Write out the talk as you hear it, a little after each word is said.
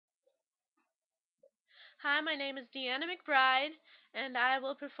Hi, my name is Deanna McBride, and I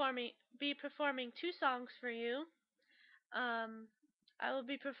will be performing two songs for you. Um, I will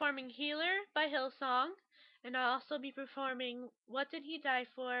be performing Healer by Hillsong, and I'll also be performing What Did He Die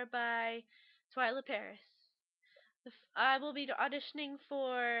For by Twila Paris. I will be auditioning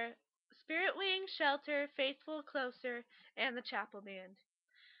for Spirit Wing, Shelter, Faithful, Closer, and the Chapel Band.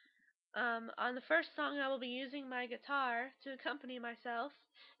 On the first song, I will be using my guitar to accompany myself,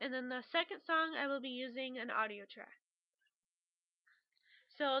 and then the second song, I will be using an audio track.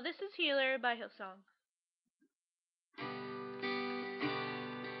 So this is Healer by Hillsong.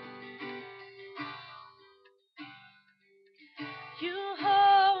 You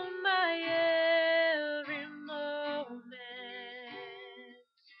hold my every moment.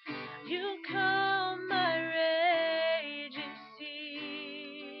 You calm my raging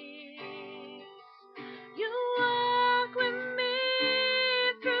seas. You walk with me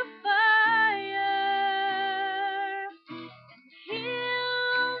through fire and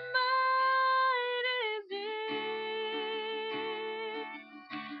heal my disease.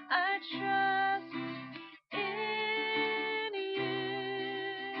 I trust in you.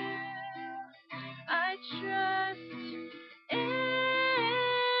 I trust in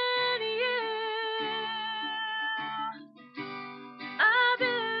you. I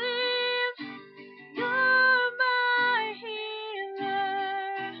believe you're my healer.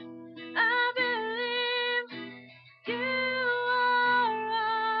 I believe you are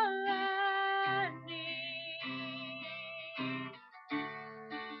all I need.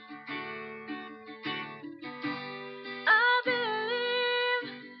 I believe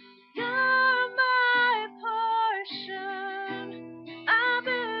you're my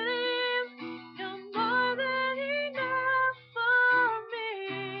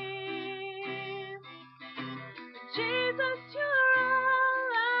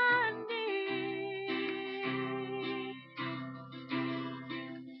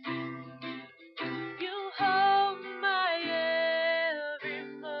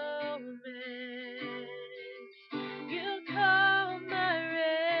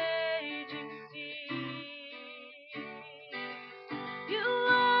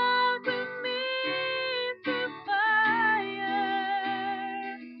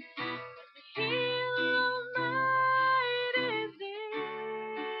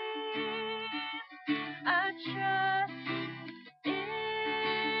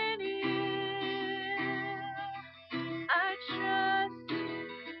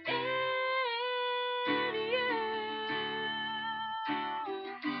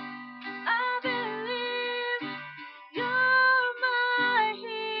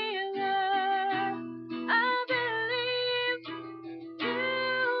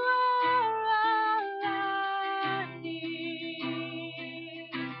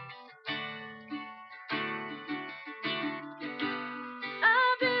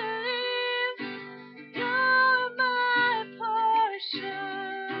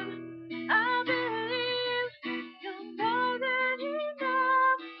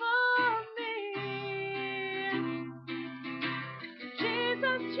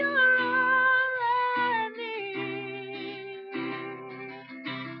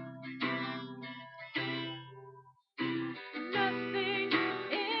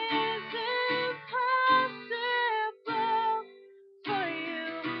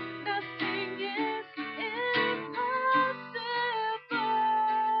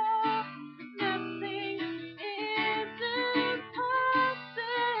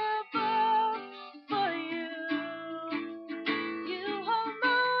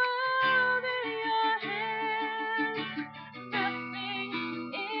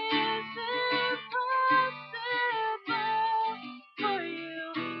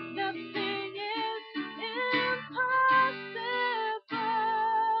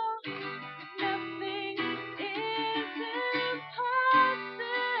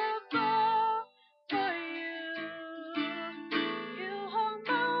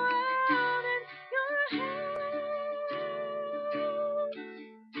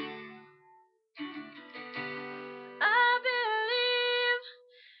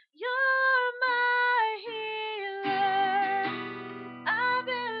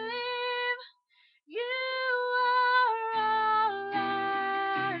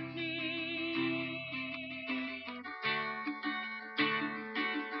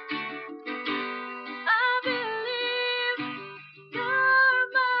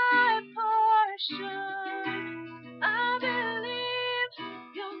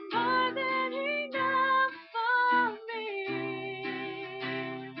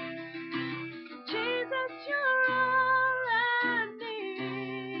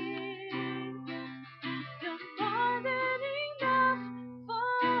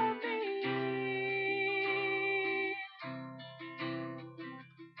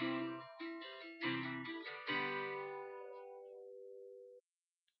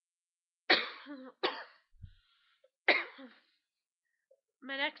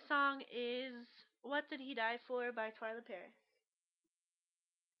My next song is What Did He Die For by Twila Paris.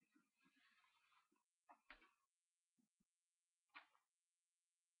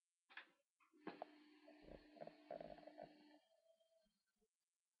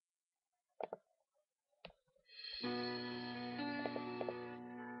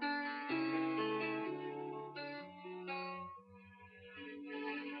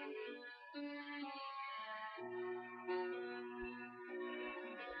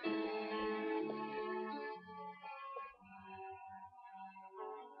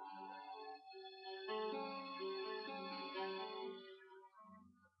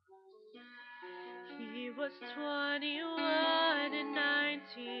 He was 21 in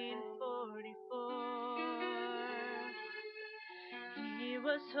 1944. He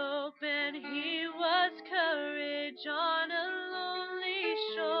was hope and he was courage on a lonely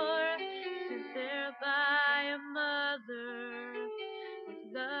shore, sent there by a mother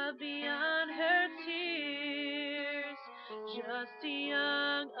with love beyond her tears. Just a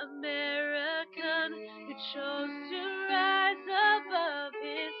young American who chose to rise above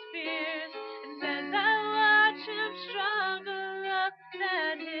his fears. And as I watch him struggle up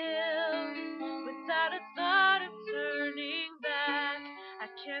that hill, without a thought of turning back, I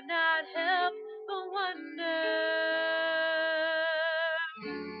cannot help but wonder,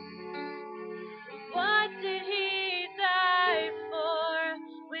 what did he die for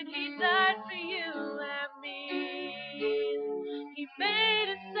when he died for you and me? He made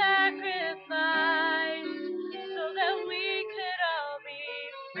a sacrifice so that we could all be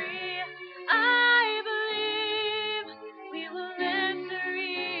free. I believe we will enter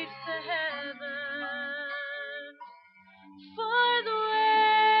each to heaven. For the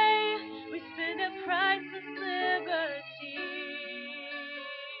way we spend a priceless liberty.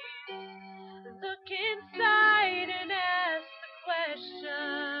 Look inside and ask the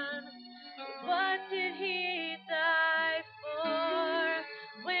question, what did he die for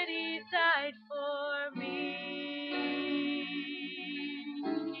when he died for me?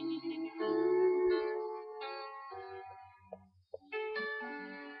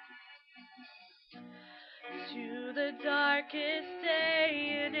 To the darkest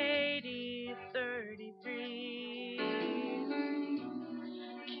day in 8033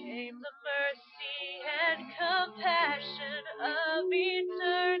 came the mercy and compassion of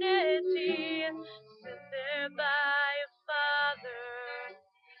eternity, sent there by a Father,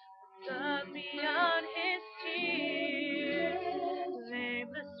 God beyond his tears,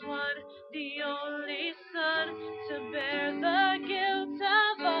 blameless one, the only Son, to bear the guilt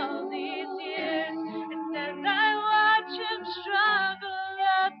of all these years. And as I watch him struggle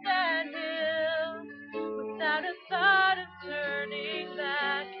up that hill, without a thought of turning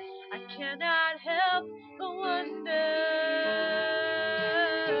back, I cannot help but wonder,